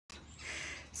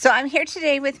So I'm here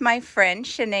today with my friend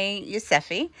Shanae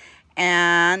Yousefi,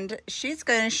 and she's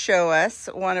going to show us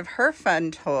one of her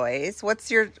fun toys. What's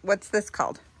this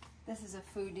called? This is a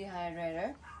food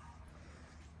dehydrator,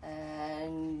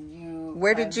 and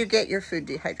Where did you get your food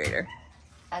dehydrator?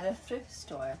 At a thrift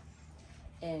store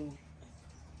in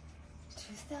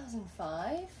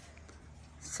 2005.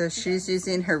 So she's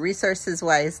using her resources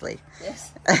wisely.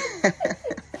 Yes.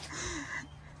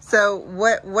 So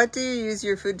what do you use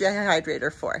your food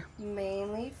dehydrator for?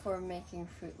 Mainly for making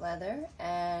fruit leather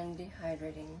and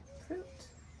dehydrating fruit.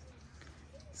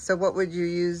 So what would you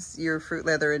use your fruit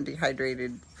leather and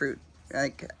dehydrated fruit?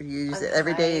 Like you use it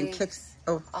every day in kits?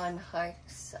 Oh. On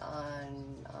hikes,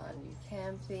 on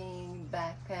camping,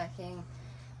 backpacking.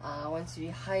 Once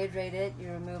you dehydrate it, you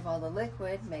remove all the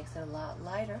liquid, makes it a lot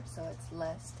lighter, so it's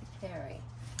less to carry.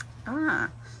 Ah,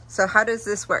 so how does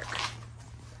this work?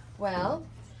 Well,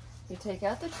 you take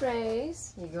out the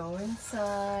trays, you go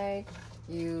inside,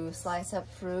 you slice up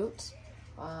fruit,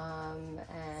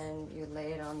 and you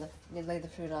lay the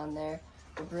fruit on there.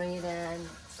 You bring it in,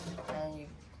 and you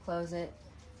close it,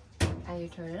 and you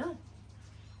turn it on.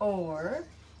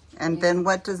 Then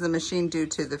what does the machine do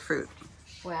to the fruit?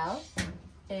 Well,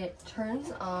 it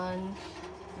turns on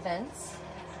vents,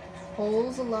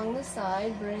 holes along the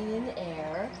side, bring in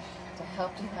air to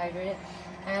help dehydrate it.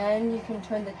 And you can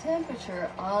turn the temperature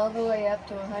all the way up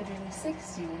to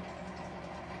 160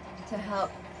 to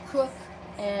help cook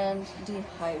and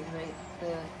dehydrate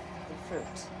the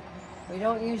fruit. We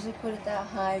don't usually put it that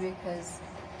high because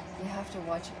you have to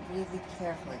watch it really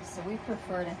carefully. So we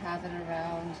prefer to have it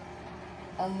around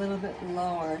a little bit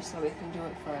lower so we can do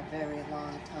it for a very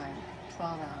long time,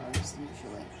 12 hours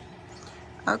usually.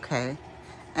 Okay.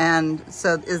 And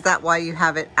so is that why you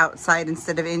have it outside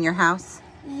instead of in your house?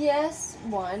 Yes,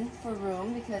 one, for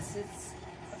room, because it's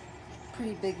a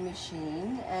pretty big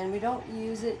machine, and we don't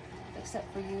use it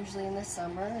except for usually in the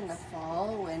summer and the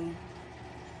fall when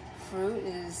fruit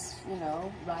is,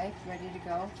 ripe, ready to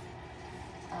go.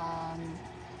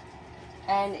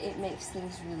 And it makes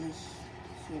things really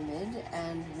humid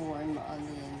and warm on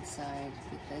the inside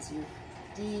because you're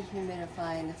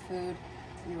dehumidifying the food,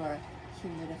 you are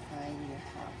humidifying your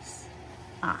house.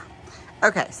 Ah.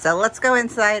 Okay, so let's go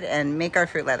inside and make our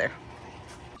fruit leather.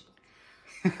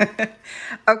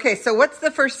 Okay, so what's the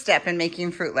first step in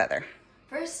making fruit leather?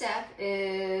 First step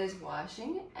is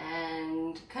washing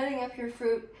and cutting up your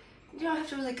fruit. You don't have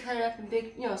to really cut it up in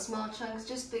big, small chunks,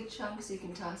 just big chunks. You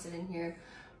can toss it in here,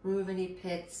 remove any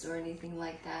pits or anything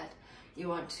like that. You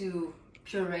want to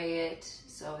puree it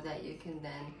so that you can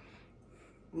then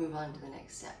move on to the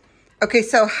next step. Okay,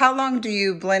 so how long do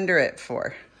you blender it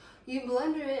for? You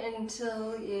blender it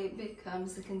until it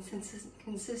becomes the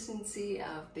consistency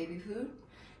of baby food,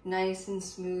 nice and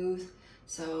smooth.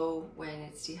 So when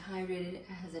it's dehydrated, it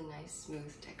has a nice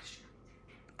smooth texture.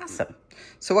 Awesome.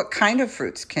 So what kind of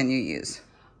fruits can you use?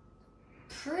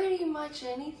 Pretty much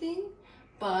anything,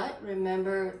 but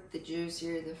remember, the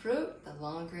juicier the fruit, the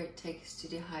longer it takes to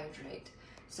dehydrate.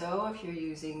 So if you're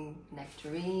using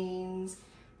nectarines,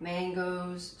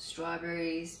 mangoes,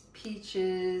 strawberries,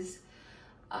 peaches,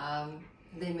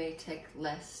 they may take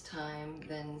less time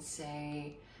than,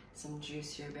 say, some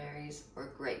juicier berries or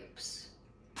grapes.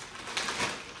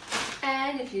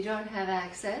 And if you don't have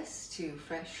access to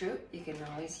fresh fruit, you can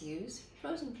always use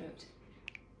frozen fruit.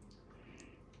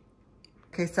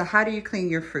 Okay, so how do you clean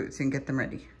your fruits and get them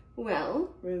ready? Well,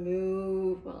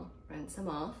 rinse them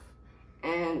off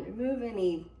and remove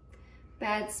any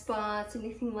bad spots,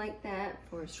 anything like that.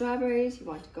 For strawberries, you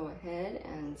want to go ahead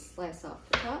and slice off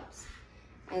the tops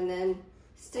and then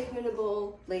stick them in a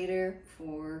bowl later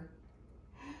for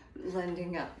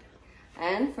blending up.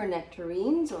 And for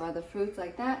nectarines or other fruits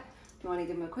like that, you want to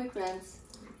give them a quick rinse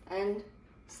and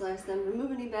slice them,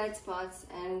 remove any bad spots,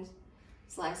 and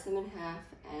slice them in half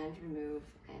and remove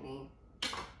any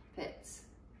pits.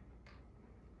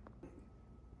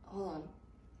 Hold on.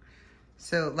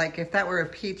 So like if that were a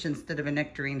peach instead of a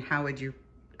nectarine, how would you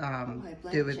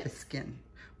do with the skin?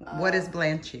 What is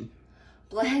blanching?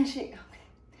 Blanching, okay.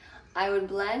 I would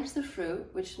blanch the fruit,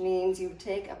 which means you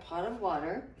take a pot of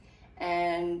water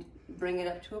and bring it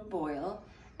up to a boil,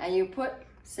 and you put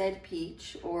said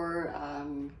peach or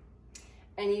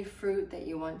any fruit that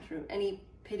you want to, any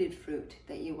pitted fruit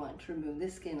that you want to remove the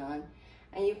skin on,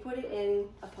 and you put it in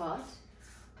a pot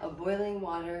of boiling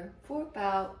water for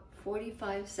about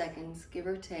 45 seconds, give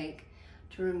or take,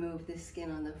 to remove the skin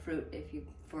on the fruit. If you,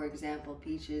 for example,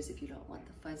 peaches, if you don't want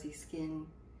the fuzzy skin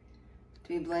to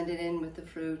be blended in with the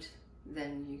fruit,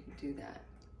 then you can do that.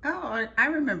 Oh, I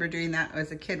remember doing that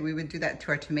as a kid. We would do that to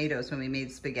our tomatoes when we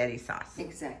made spaghetti sauce.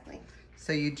 Exactly.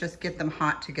 So you just get them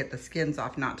hot to get the skins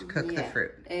off, not to cook the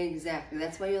fruit. Exactly.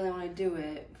 That's why you only want to do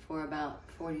it for about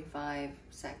 45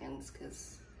 seconds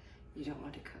because you don't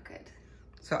want to cook it.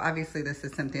 So obviously this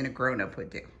is something a grown-up would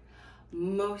do.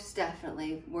 Most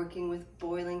definitely. Working with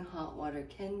boiling hot water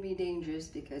can be dangerous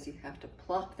because you have to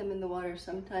plop them in the water.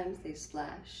 Sometimes they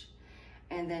splash.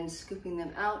 And then scooping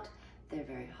them out, they're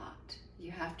very hot. You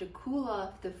have to cool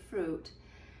off the fruit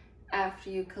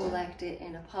after you collect it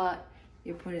in a pot.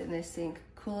 You put it in the sink,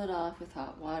 cool it off with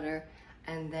hot water,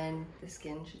 and then the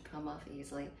skin should come off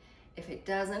easily. If it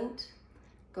doesn't,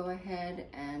 go ahead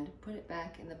and put it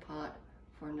back in the pot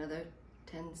for another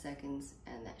 10 seconds,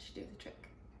 and that should do the trick.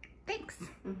 Thanks.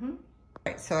 All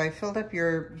right, so I filled up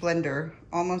your blender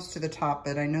almost to the top,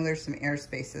 but I know there's some air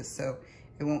spaces, so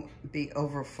it won't be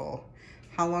over full.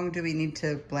 How long do we need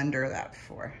to blender that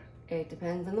for? It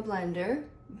depends on the blender,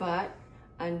 but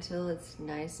until it's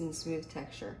nice and smooth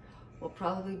texture. We'll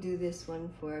probably do this one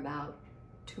for about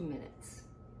 2 minutes.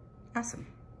 Awesome.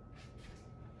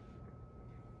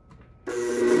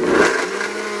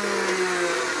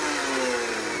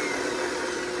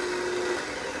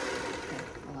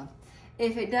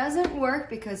 If it doesn't work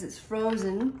because it's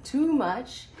frozen too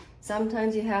much,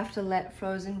 sometimes you have to let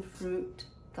frozen fruit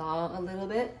thaw a little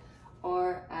bit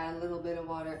or add a little bit of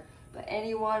water. But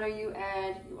any water you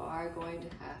add, you are going to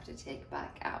have to take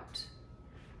back out.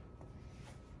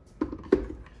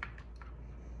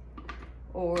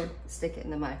 Or stick it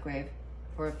in the microwave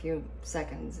for a few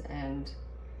seconds and...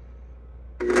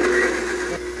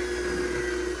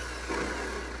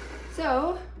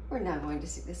 So, we're now going to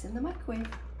stick this in the microwave.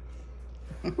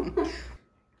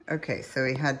 Okay, so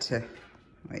we had to,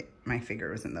 wait, my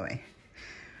finger was in the way.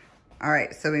 All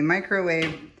right, so we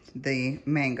microwaved the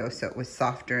mango so it was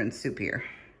softer and soupier.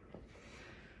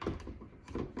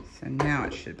 So now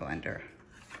it should blender.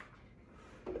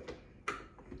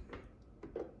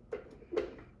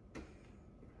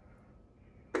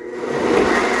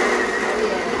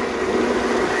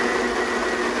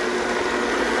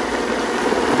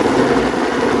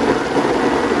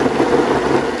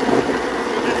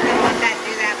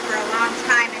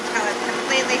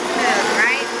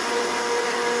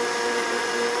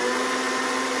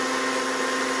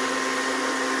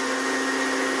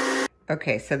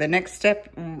 Okay, so the next step,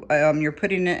 you're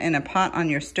putting it in a pot on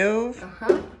your stove.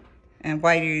 And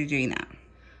why are you doing that?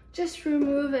 Just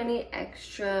remove any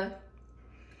extra,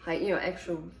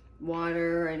 extra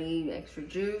water, any extra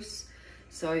juice,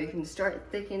 so you can start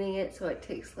thickening it so it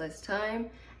takes less time,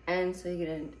 and so you get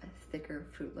a thicker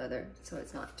fruit leather so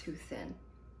it's not too thin.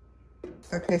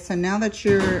 Okay, so now that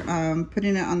you're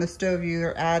putting it on the stove,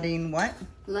 you're adding what?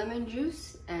 Lemon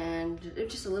juice, and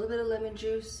just a little bit of lemon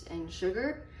juice and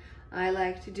sugar. I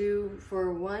like to do,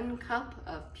 for 1 cup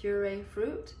of puree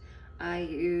fruit, I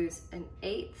use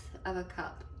 1/8 of a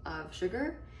cup of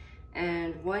sugar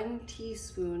and 1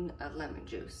 teaspoon of lemon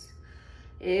juice.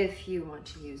 If you want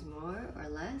to use more or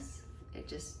less, it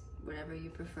just, whatever you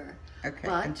prefer. Okay,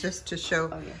 but, and just to show,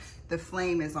 the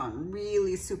flame is on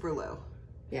really super low.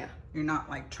 Yeah. You're not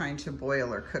like trying to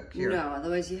boil or cook your... No,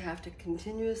 otherwise you have to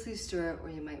continuously stir it or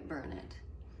you might burn it.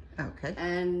 Okay.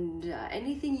 And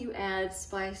anything you add,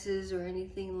 spices or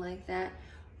anything like that,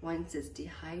 once it's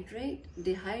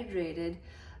dehydrated,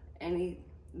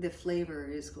 the flavor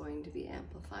is going to be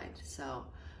amplified. So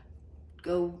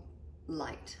go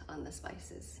light on the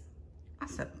spices.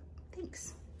 Awesome,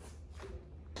 thanks.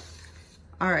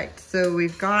 All right, so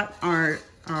we've got our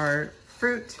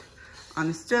fruit on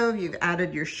the stove. You've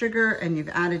added your sugar and you've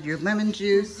added your lemon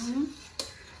juice.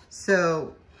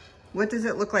 So what does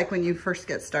it look like when you first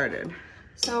get started?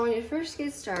 So when you first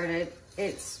get started,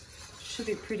 it should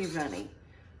be pretty runny.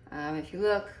 If you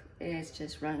look, it's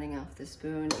just running off the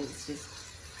spoon. It's just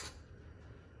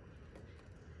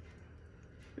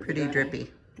pretty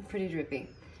drippy. Pretty drippy.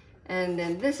 And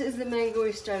then this is the mango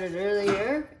we started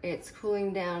earlier. It's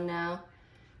cooling down now.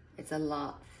 It's a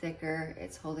lot thicker.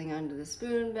 It's holding onto the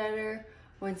spoon better.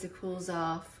 Once it cools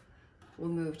off, we'll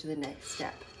move to the next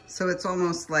step. So it's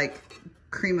almost like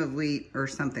cream of wheat or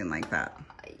something like that.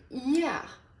 Yeah.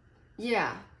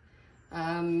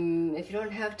 If you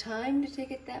don't have time to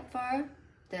take it that far,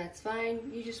 that's fine.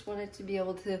 You just want it to be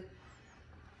able to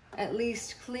at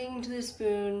least cling to the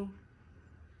spoon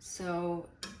so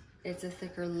it's a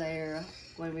thicker layer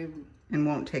when we... And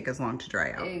won't take as long to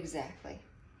dry out. Exactly.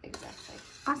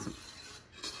 Awesome.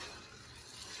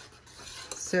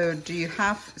 So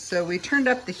so we turned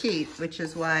up the heat, which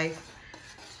is why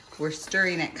we're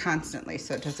stirring it constantly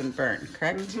so it doesn't burn,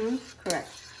 correct? Correct.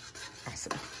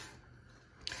 Awesome.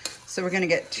 So we're gonna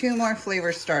get 2 more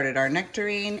flavors started, our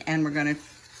nectarine, and we're gonna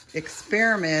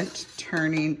experiment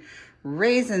turning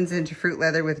raisins into fruit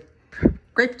leather with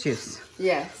grape juice.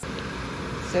 Yes.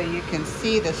 So you can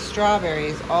see the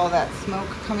strawberries, all that smoke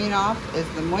coming off is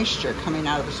the moisture coming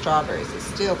out of the strawberries. It's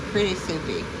still pretty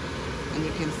soupy. And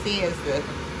you can see as the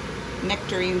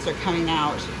nectarines are coming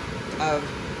out of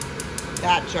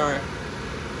that jar,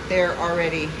 they're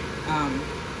already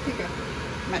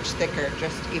much thicker,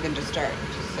 just even to start.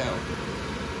 So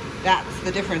that's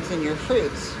the difference in your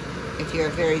fruits, if you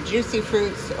have very juicy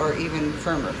fruits or even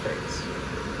firmer fruits.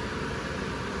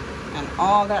 And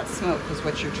all that smoke is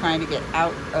what you're trying to get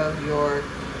out of your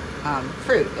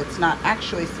fruit. It's not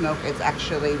actually smoke, it's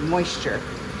actually moisture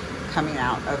coming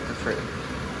out of the fruit.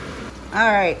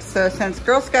 All right, so since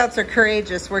Girl Scouts are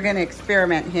courageous, we're gonna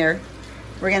experiment here.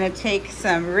 We're gonna take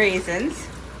some raisins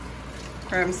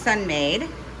from Sun-Maid,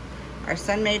 our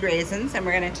Sun-Maid raisins, and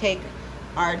we're gonna take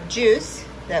our juice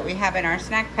that we have in our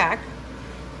snack pack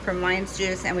from Lion's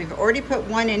Juice, and we've already put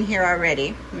one in here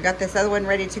already. We got this other one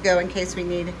ready to go in case we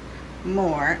need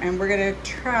more, and we're gonna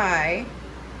try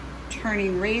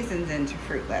turning raisins into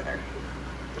fruit leather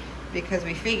because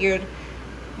we figured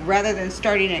rather than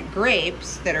starting at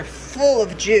grapes that are full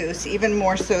of juice, even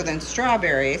more so than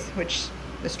strawberries, which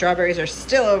the strawberries are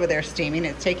still over there steaming,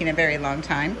 it's taking a very long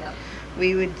time. Yep.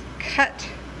 We would cut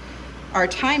our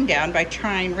time down by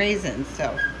trying raisins.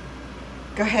 So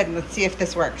go ahead and let's see if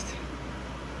this works.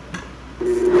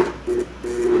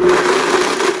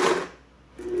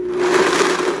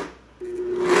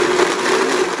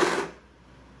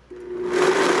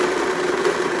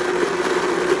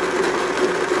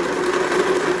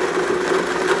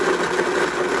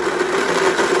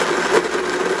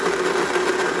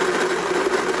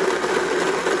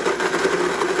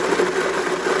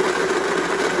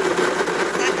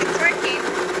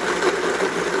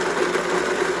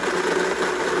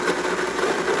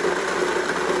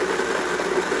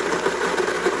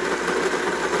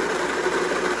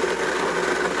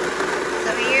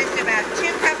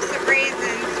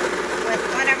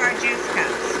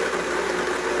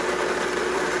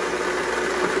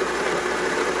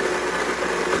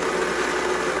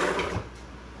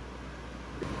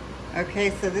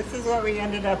 Okay, so this is what we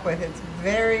ended up with. It's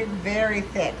very, very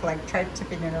thick. Like, try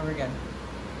tipping it over again.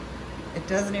 It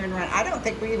doesn't even run. I don't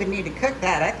think we even need to cook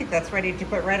that. I think that's ready to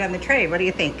put right on the tray. What do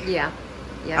you think? Yeah.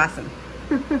 Yeah. Awesome.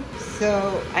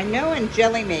 So I know in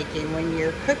jelly making, when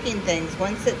you're cooking things,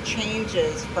 once it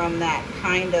changes from that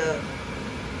kind of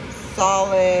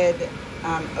solid,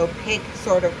 opaque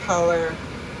sort of color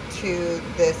to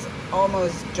this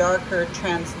almost darker,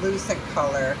 translucent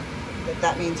color,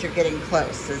 that means you're getting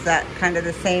close. Is that kind of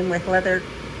the same with leather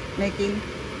making?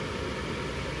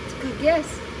 It's a good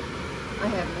guess. I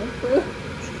have no clue.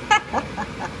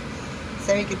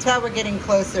 So you can tell we're getting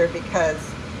closer because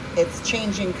it's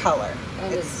changing color.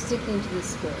 And it's sticking to the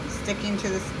spoon. Sticking to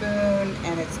the spoon,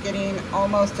 and it's getting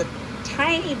almost a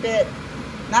tiny bit,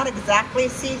 not exactly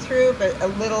see-through, but a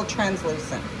little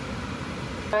translucent.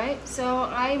 All right, so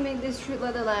I made this fruit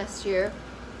leather last year,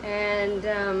 and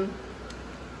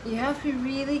you have to be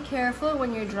really careful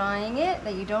when you're drying it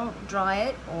that you don't dry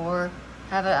it or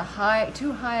have a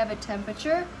too high of a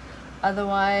temperature.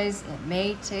 Otherwise, it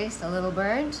may taste a little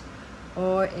burnt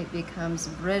or it becomes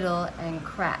brittle and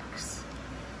cracks.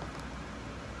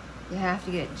 You have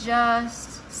to get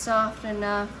just soft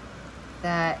enough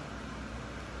that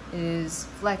it is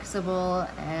flexible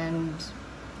and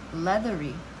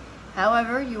leathery.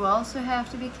 However, you also have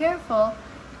to be careful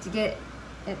to get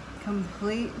it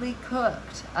completely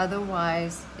cooked,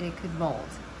 otherwise it could mold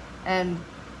and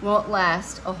won't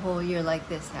last a whole year like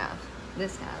this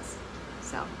has.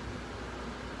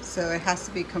 So it has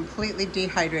to be completely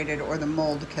dehydrated or the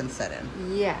mold can set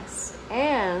in. Yes,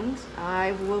 and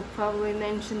I will probably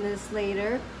mention this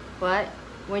later, but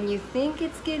when you think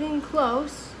it's getting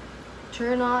close,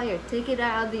 take it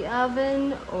out of the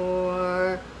oven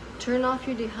or turn off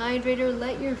your dehydrator,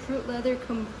 let your fruit leather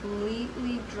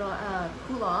completely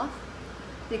cool off,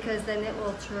 because then it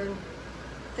will turn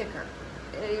thicker.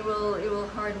 It will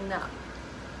harden up.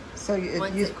 So you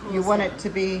want it to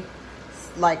be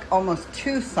like almost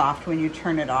too soft when you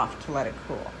turn it off to let it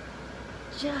cool.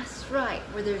 Just right,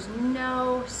 where there's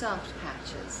no soft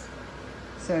patches.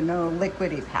 So no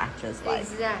liquidy patches like.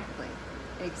 Exactly.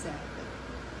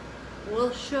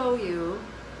 We'll show you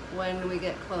when we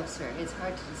get closer. It's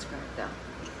hard to describe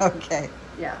though. Okay.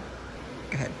 Yeah.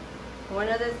 Go ahead. One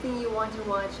other thing you want to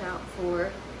watch out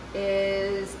for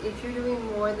is if you're doing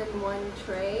more than one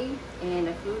tray in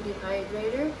a food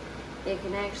dehydrator, it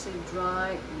can actually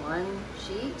dry one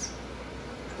sheet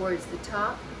towards the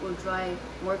top will dry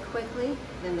more quickly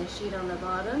than the sheet on the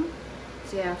bottom.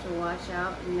 So you have to watch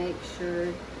out and make sure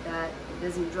that it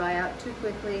doesn't dry out too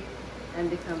quickly and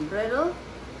become brittle,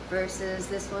 versus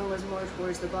this one was more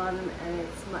towards the bottom and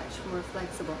it's much more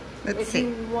flexible. If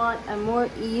you want a more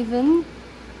even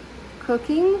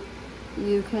cooking,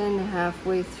 you can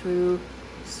halfway through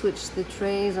switch the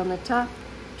trays on the top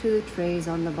to the trays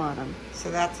on the bottom. So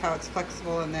that's how it's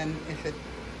flexible, and then if it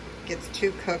gets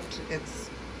too cooked,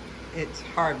 it's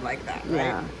hard like that,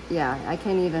 right? Yeah, I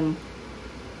can't even,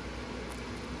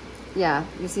 yeah,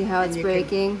 you see how it's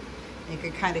breaking? You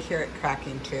can kind of hear it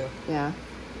cracking too. Yeah,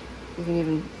 you can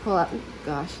even pull out,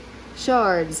 gosh,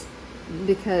 shards,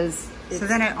 because so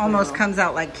then it almost comes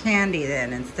out like candy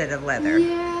then instead of leather.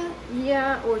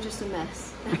 Yeah, or just a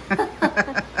mess.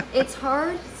 It's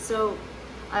hard, so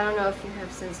I don't know if you have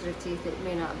sensitive teeth, it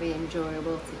may not be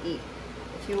enjoyable to eat.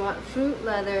 If you want fruit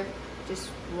leather, just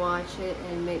watch it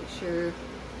and make sure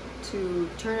to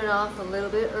turn it off a little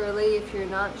bit early. If you're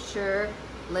not sure,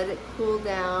 let it cool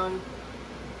down,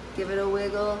 give it a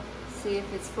wiggle, see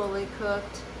if it's fully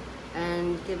cooked,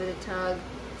 and give it a tug,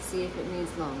 see if it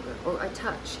needs longer, or a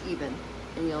touch even,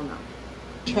 and you'll know.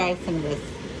 Try some of this.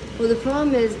 Well, the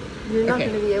problem is you're not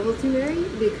going to be able to, Mary,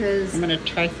 because I'm going to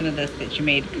try some of this that you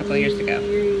made a couple years ago.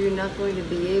 You're not going to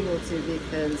be able to,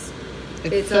 because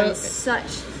it's on such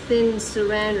thin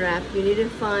saran wrap. You need to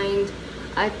find,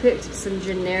 I picked some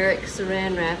generic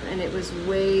saran wrap and it was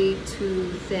way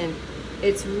too thin.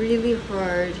 It's really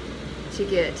hard to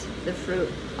get the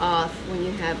fruit off when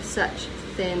you have such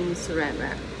thin saran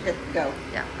wrap. Good, go.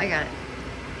 Yeah, I got it.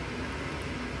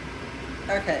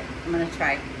 Okay, I'm going to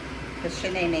try, because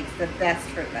Shanae makes the best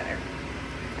fruit leather.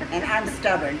 And I'm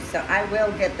stubborn, so I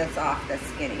will get this off the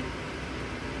skinny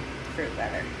fruit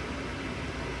leather.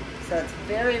 So it's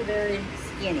very, very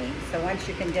skinny. So once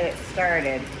you can get it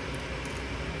started,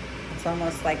 it's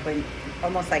almost like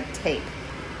tape.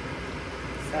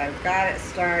 So I've got it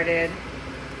started.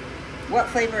 What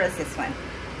flavor is this one?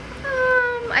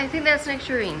 I think that's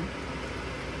nectarine.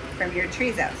 From your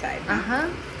trees outside. Uh-huh.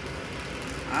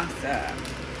 Awesome.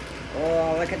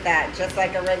 Oh, look at that. Just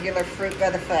like a regular fruit by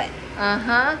the foot.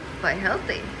 Uh-huh. Quite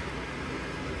healthy.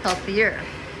 Healthier.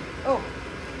 Oh,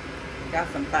 got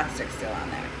some plastic still on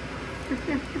there.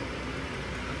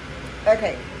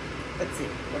 Okay, let's see.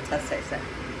 We'll test taste it.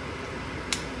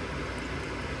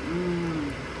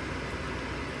 Mmm.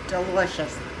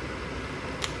 Delicious.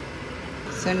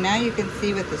 So now you can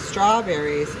see with the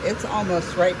strawberries, it's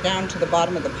almost right down to the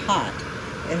bottom of the pot.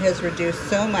 It has reduced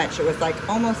so much. It was like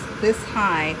almost this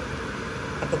high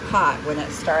of the pot when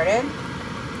it started.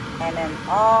 And then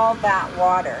all that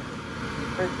water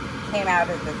came out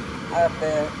of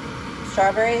the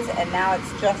strawberries, and now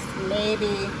it's just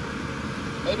maybe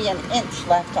an inch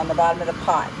left on the bottom of the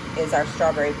pot is our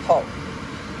strawberry pulp.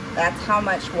 That's how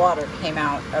much water came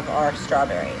out of our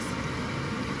strawberries.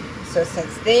 So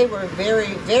since they were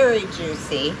very, very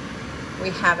juicy, we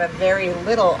have a very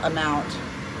little amount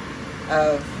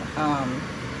of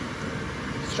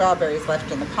strawberries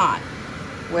left in the pot,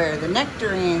 where the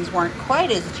nectarines weren't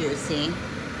quite as juicy,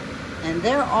 and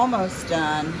they're almost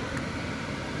done,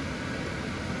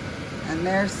 and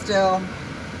they're still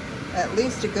at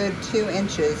least a good 2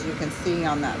 inches, you can see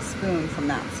on that spoon from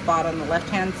that spot on the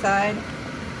left-hand side,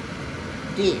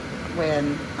 deep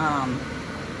when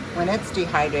it's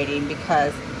dehydrating,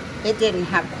 because it didn't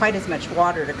have quite as much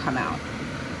water to come out.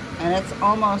 And it's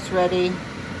almost ready.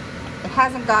 It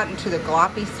hasn't gotten to the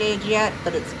gloppy stage yet,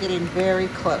 but it's getting very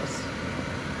close.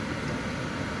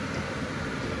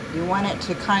 You want it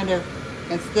to kind of,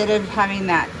 instead of having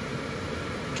that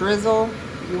drizzle,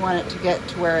 you want it to get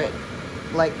to where it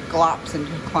like glops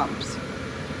into clumps.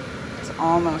 It's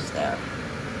almost there.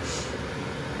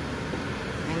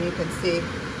 And you can see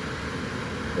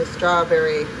the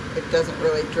strawberry, it doesn't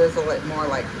really drizzle, it more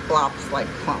like glops, like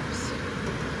clumps.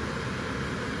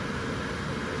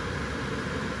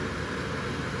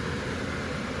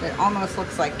 It almost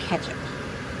looks like ketchup.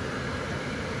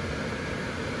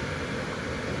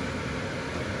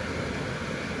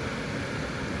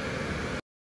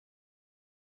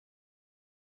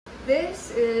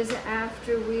 This is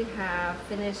after we have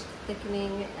finished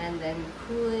thickening and then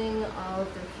cooling all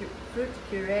of the fruit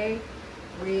puree.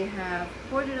 We have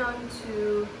poured it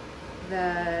onto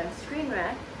the screen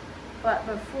rack, but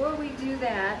before we do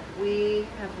that, we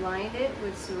have lined it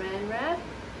with saran wrap,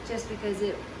 just because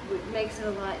it makes it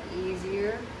a lot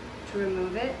easier to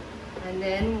remove it. And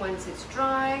then once it's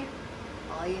dry,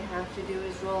 all you have to do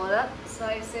is roll it up,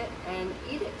 slice it, and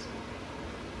eat it.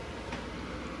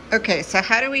 Okay, so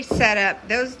how do we set up?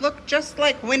 Those look just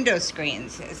like window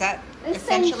screens. Is that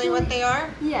essentially what they are?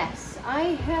 Yes, I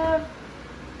have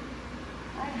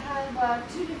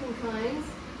 2 different kinds.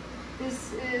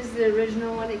 This is the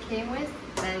original one it came with.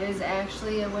 That is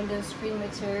actually a window screen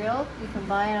material. You can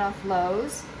buy it off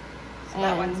Lowe's. So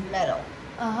that one's metal.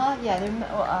 Yeah,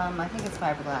 I think it's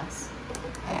fiberglass.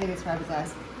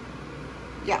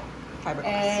 Yeah, fiberglass.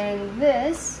 And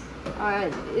this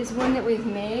is one that we've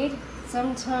made.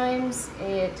 Sometimes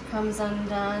it comes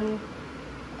undone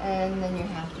and then you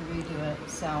have to redo it.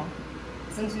 So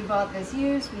since we bought this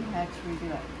used, we had to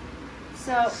redo it.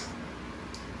 So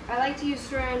I like to use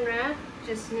saran wrap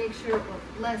just to make sure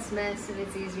less mess and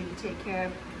it's easier to take care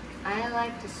of. I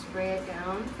like to spray it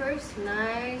down first,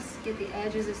 nice, get the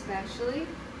edges especially,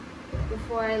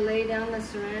 before I lay down the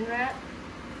saran wrap,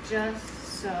 just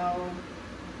so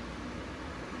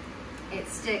it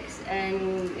sticks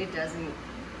and it doesn't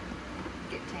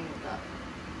get tangled up.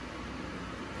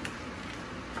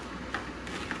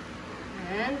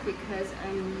 And because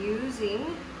I'm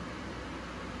using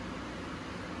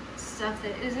stuff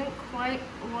that isn't quite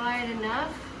wide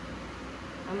enough,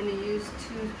 I'm going to use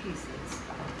 2 pieces.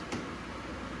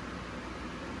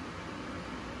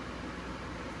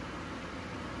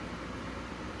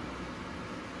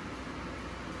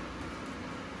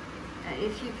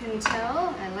 If you can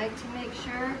tell, I like to make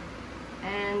sure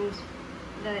and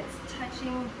that it's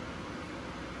touching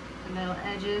the metal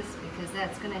edges, because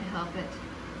that's going to help it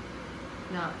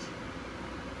not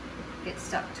get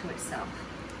stuck to itself.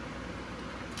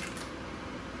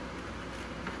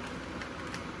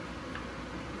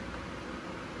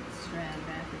 Saran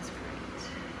wrap is great.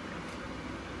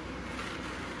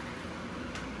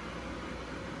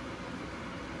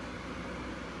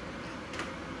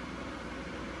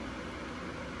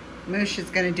 Moosh is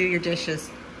going to do your dishes.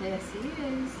 Yes, he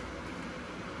is.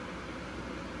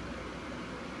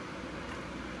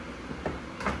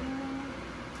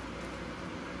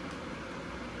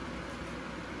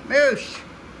 Moosh!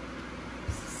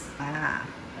 Ah.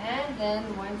 And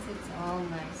then once it's all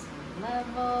nice and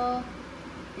level,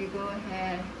 you go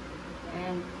ahead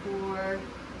and pour.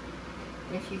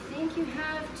 If you think you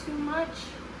have too much,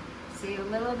 save a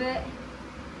little bit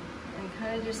and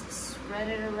kind of just spread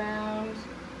it around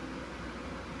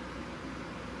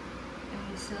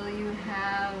until you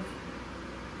have...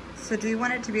 So do you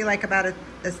want it to be like about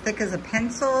as thick as a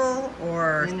pencil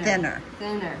or thinner?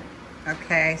 Thinner.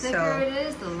 Okay, the thicker it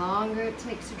is, the longer it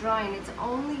takes to dry, and it's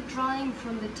only drying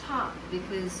from the top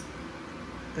because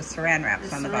the saran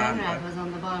wrap's on the bottom. The saran wrap was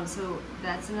on the bottom, so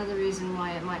that's another reason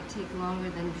why it might take longer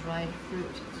than dried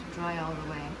fruit to dry all the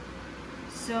way.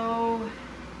 So,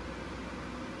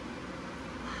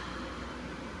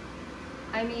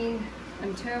 I mean,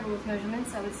 I'm terrible with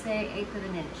measurements. I would say 1/8 of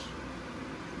an inch.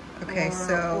 Okay, or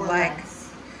so like less.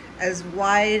 As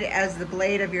wide as the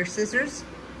blade of your scissors?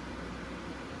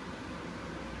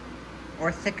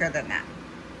 Or thicker than that?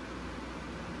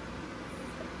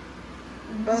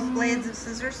 Both blades of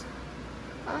scissors?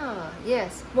 Ah,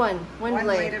 yes, one blade. One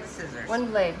blade of scissors.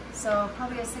 One blade, so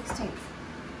probably a 1/16.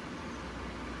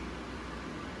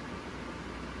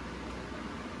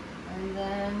 And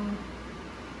then,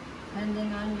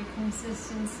 depending on your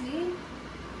consistency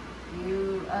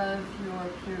of your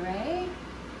puree,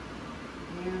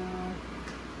 you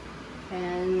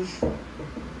can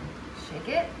shake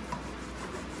it.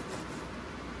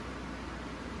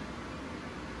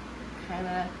 Kind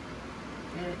of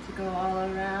get it to go all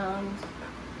around.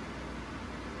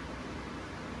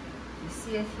 You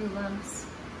see a few lumps,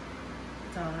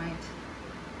 it's all right.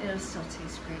 It'll still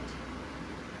taste great.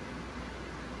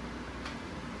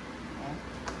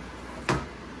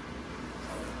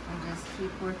 And just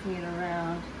keep working it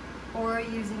around, or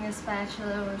using a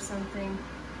spatula or something,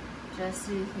 just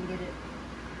so you can get it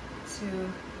to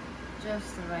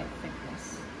just the right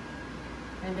thickness.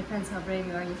 And it depends how brave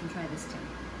you are, you can try this too.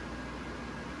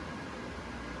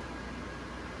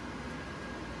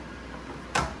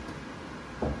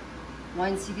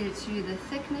 Once you get it to the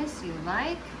thickness you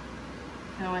like,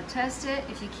 you want to test it.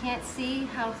 If you can't see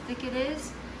how thick it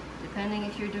is, depending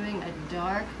if you're doing a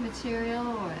dark material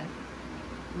or a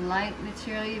light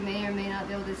material, you may or may not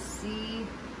be able to see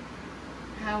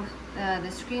how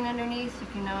the screen underneath. You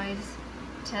can always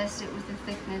test it with the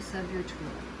thickness of your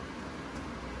tool.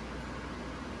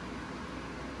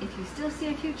 If you still see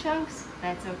a few chunks,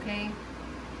 that's okay.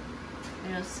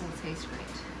 It'll still taste great.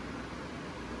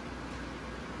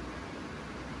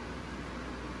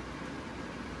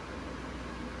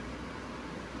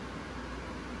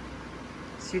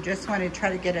 So you just want to try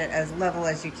to get it as level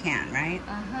as you can, right?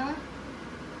 Uh-huh.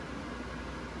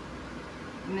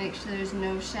 Make sure there's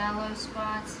no shallow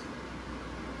spots.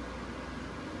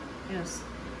 It'll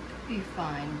be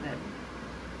fine, but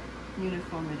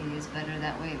uniformity is better.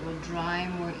 That way it will dry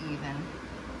more even.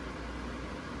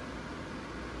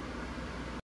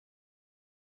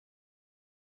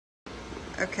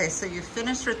 Okay, so you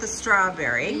finished with the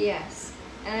strawberry. Yes,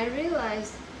 and I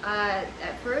realized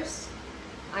at first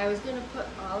I was going to put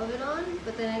all of it on,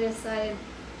 but then I decided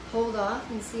hold off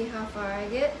and see how far I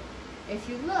get. If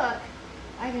you look,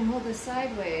 I can hold this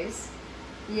sideways.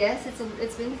 Yes, it's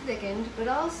been thickened, but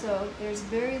also there's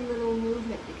very little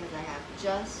movement because I have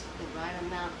just the right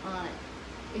amount on it.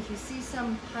 If you see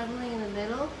some puddling in the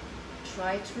middle,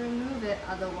 try to remove it,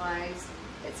 otherwise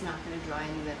it's not going to dry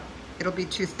in the middle. It'll be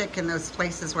too thick in those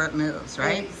places where it moves,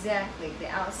 right? Exactly. The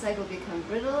outside will become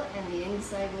brittle and the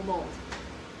inside will mold.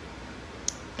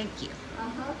 Thank you.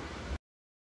 Uh-huh.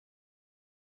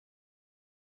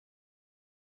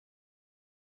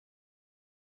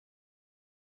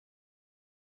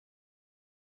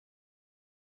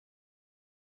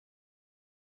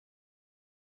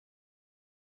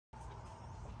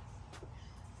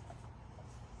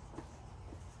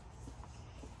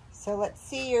 So let's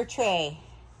see your tray.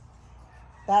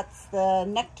 That's the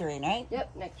nectarine, right?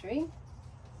 Yep, nectarine.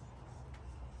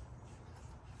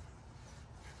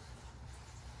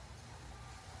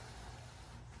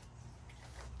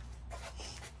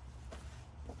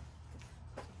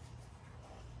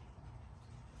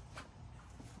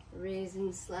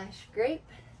 Raisin / grape.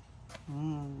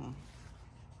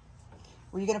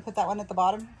 Were you going to put that one at the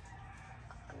bottom?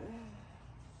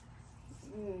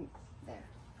 There.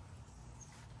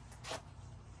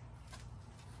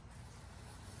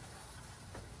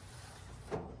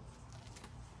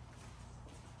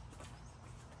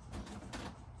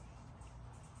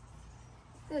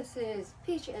 This is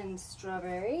peach and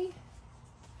strawberry.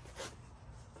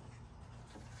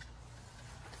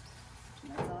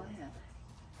 And that's all I have.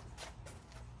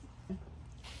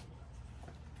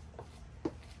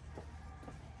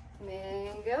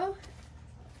 Mango.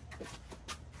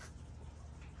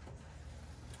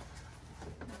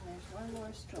 And there's one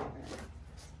more strawberry.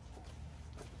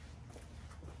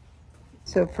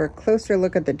 So for a closer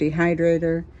look at the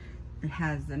dehydrator, it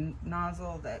has the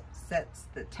nozzle that sets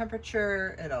the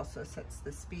temperature. It also sets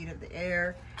the speed of the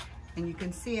air. And you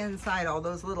can see inside all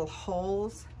those little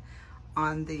holes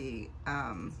on the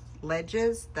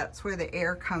ledges. That's where the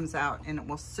air comes out and it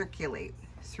will circulate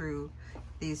through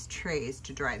these trays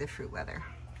to dry the fruit leather.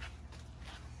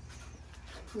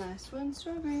 Last one,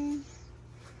 strawberry.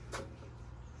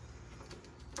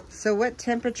 So what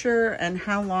temperature and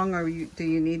how long do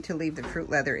you need to leave the fruit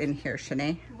leather in here,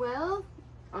 Shanae? Well,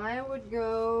 I would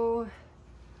go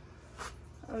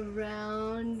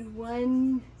around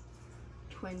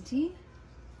 120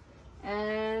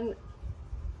 and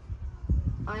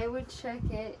I would check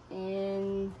it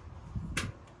in,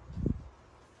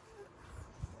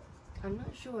 I'm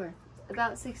not sure,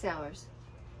 about 6 hours,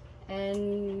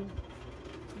 and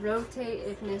rotate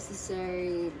if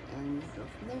necessary and go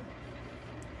from there.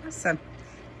 Awesome.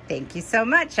 Thank you so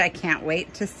much. I can't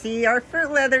wait to see our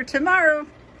fruit leather tomorrow.